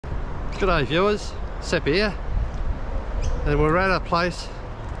G'day viewers, Sepp here, and we're at a place,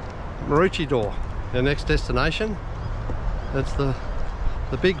 Maroochydore, our next destination. That's the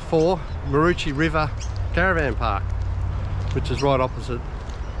Big Four Maroochy River Caravan Park, which is right opposite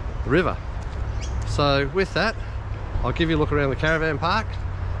the river. So with that, I'll give you a look around the caravan park,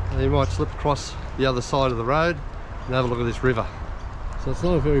 and you might slip across the other side of the road and have a look at this river. So it's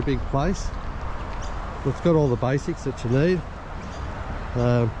not a very big place, but it's got all the basics that you need.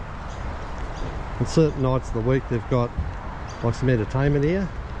 On certain nights of the week they've got like some entertainment here,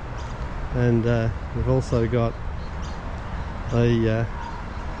 and we've also got a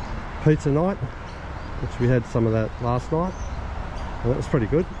pizza night, which we had some of that last night, and that was pretty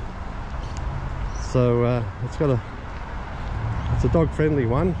good. So it's a dog friendly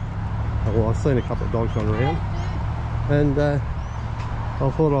one. Well, I've seen a couple of dogs run around, and I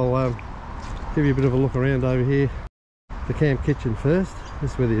thought I'll give you a bit of a look around over here. The camp kitchen first.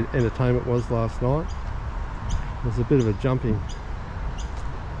 This is where the entertainment was last night. There's a bit of a jumping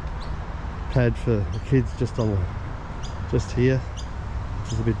pad for the kids just here,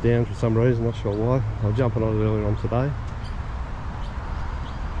 which is a bit down for some reason, not sure why. I was jumping on it earlier on today.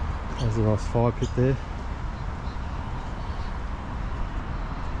 There's a nice fire pit there.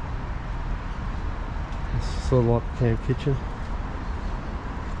 It's sort of like the camp kitchen.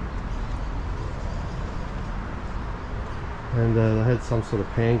 And they had some sort of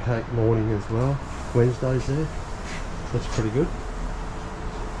pancake morning as well, Wednesdays there, so that's pretty good.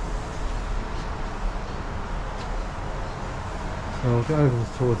 So I'll go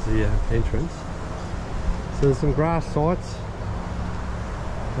over towards the entrance. So there's some grass sites,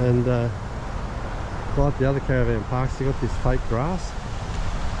 and like the other caravan parks, you got this fake grass.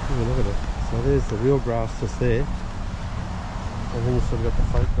 Have a look at it. So there's the real grass just there, and then you've sort of got the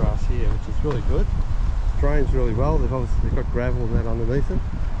fake grass here, which is really good. Drains really well. They've obviously got gravel and that underneath it,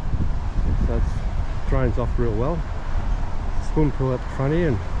 so it drains off real well. Swim pool at the front here,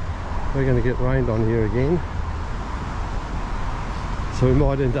 and we're going to get rained on here again, so we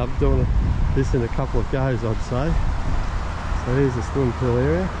might end up doing this in a couple of goes, I'd say. So here's the swim pool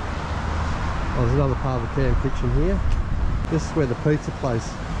area. Oh, there's another part of the camp kitchen here. This is where the pizza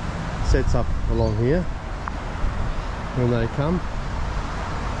place sets up along here when they come,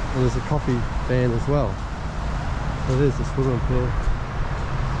 and there's a coffee van as well. So there's the swimming pool,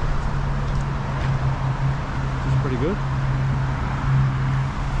 which is pretty good.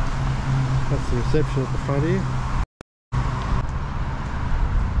 That's the reception at the front here.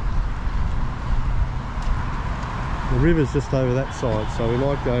 The river's just over that side, so we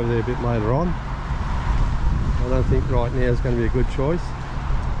might go over there a bit later on. I don't think right now is going to be a good choice,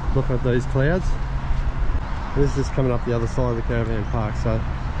 looking at these clouds. This is just coming up the other side of the caravan park, so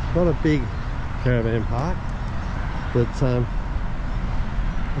not a big caravan park, but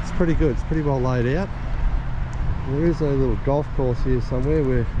it's pretty good. It's pretty well laid out. And there is a little golf course here somewhere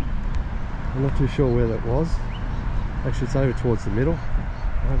where I'm not too sure where that was. Actually, it's over towards the middle.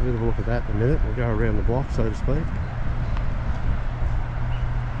 I'll have a bit of a look at that in a minute. We'll go around the block, so to speak.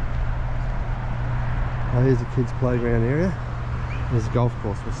 Oh, here's the kids' playground area. There's a golf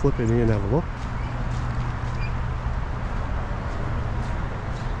course. We'll slip in here and have a look.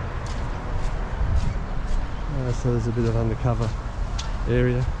 So there's a bit of undercover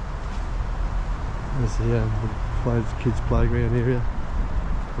area. There's the kids' playground area,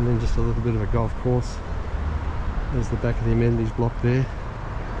 and then just a little bit of a golf course. There's the back of the amenities block there.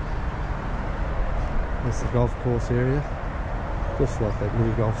 That's the golf course area, just like that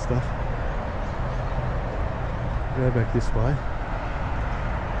mini golf stuff. Go back this way.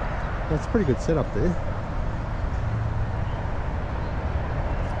 That's a pretty good setup there.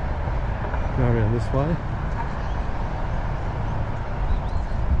 Go around this way.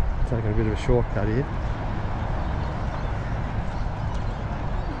 Taking a bit of a shortcut here.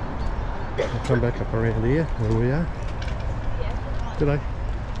 I'll come back up around here where we are. G'day.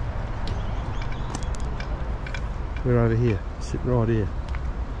 We're over here, sitting right here.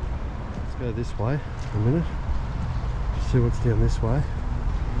 Let's go this way for a minute. See what's down this way.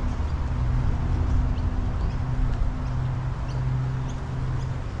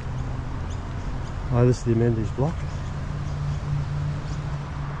 Oh, this is the amenities block.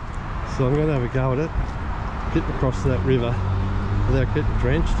 So I'm going to have a go at it, getting across to that river without getting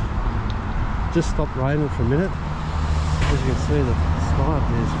drenched. Just stopped raining for a minute. As you can see, the sky up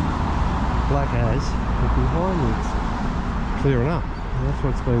there is black as, but behind me it's clearing up. And that's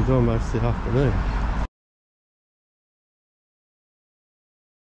what it's been doing most of the afternoon.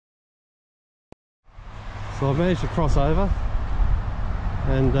 So I've managed to cross over,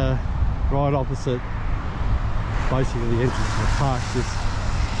 and right opposite basically the entrance to the park, this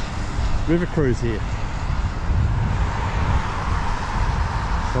river cruise here.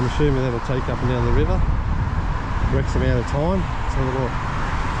 So I'm assuming that'll take up and down the river X amount of time. Let's have a look.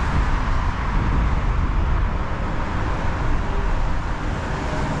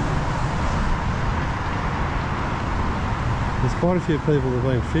 There's quite a few people that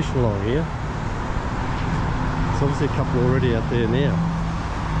have been fishing along here. There's obviously a couple already out there now,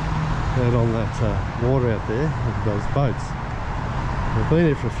 out on that water out there with those boats. They've been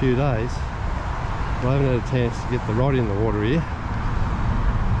here for a few days, but I haven't had a chance to get the rod in the water here.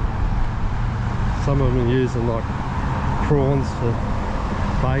 Some of them are using like prawns for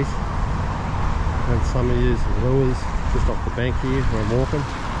bait, and some are using lures just off the bank here where I'm walking.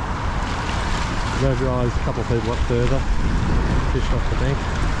 There's a couple of people up further fishing off the bank.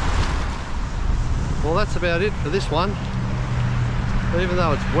 Well, that's about it for this one. Even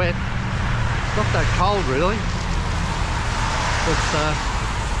though it's wet, it's not that cold really. But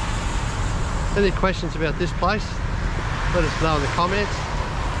any questions about this place, let us know in the comments,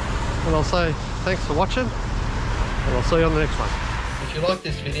 and I'll say thanks for watching, and I'll see you on the next one. If you like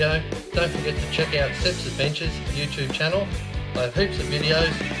this video, don't forget to check out Sepp's Adventures YouTube channel. They have heaps of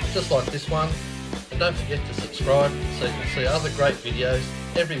videos just like this one, and don't forget to subscribe so you can see other great videos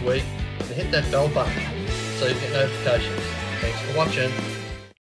every week, and hit that bell button so you get notifications. Thanks for watching.